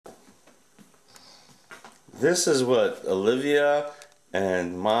This is what Olivia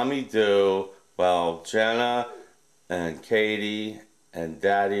and Mommy do while Jenna and Katie and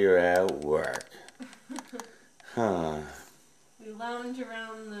Daddy are at work. Huh. We lounge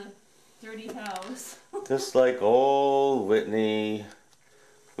around the dirty house. Just like old Whitney,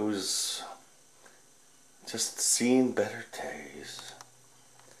 who's just seen better days.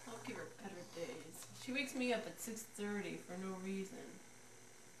 I'll give her better days. She wakes me up at 6:30 for no reason.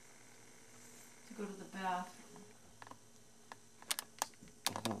 To go to the bathroom.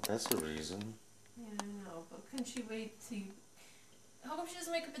 Oh, that's a reason. Yeah, I know, but couldn't she wait till How come she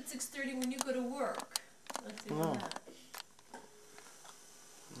doesn't wake up at 6:30 when you go to work? Let's do that.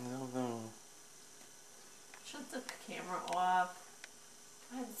 I don't know. Shut the camera off.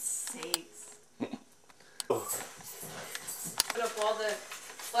 For God's sakes. Put up all the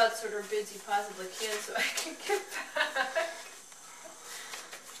flood sorter bids you possibly can so I can get back.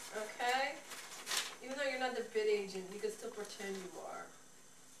 Okay? Even though you're not the bid agent, you can still pretend you are.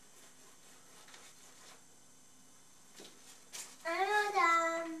 I'm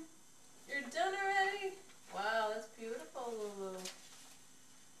done. You're done already? Wow, that's beautiful, Lulu.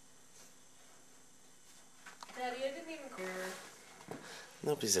 Daddy, I didn't even care.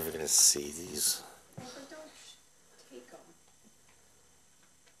 Nobody's ever gonna see these. Well, then don't take them.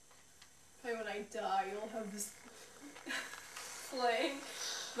 Probably when I die, you'll have this flaying,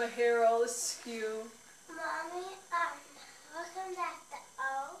 my hair all askew. Mommy, welcome back to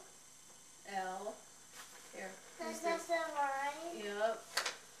O. L. Here. This is the line. Yep.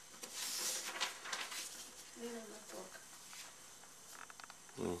 Lean on that book.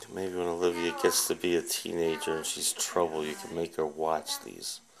 Maybe when Olivia gets to be a teenager and she's trouble, you can make her watch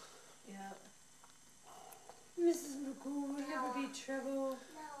these. Yep. Mrs. McCool would never be trouble.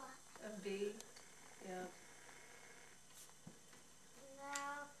 No. A B. Yep. No.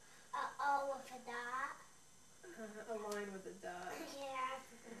 O with a dot. A line with a dot. Yeah.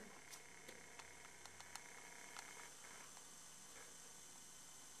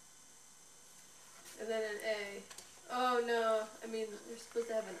 And then an A. Oh no, I mean, you're supposed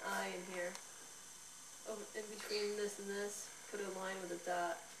to have an I in here. Oh, in between this and this, put a line with a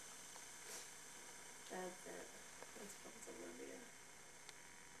dot. That's it. That's Olivia.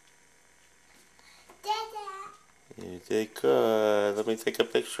 Dada. You did good. Let me take a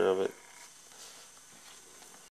picture of it.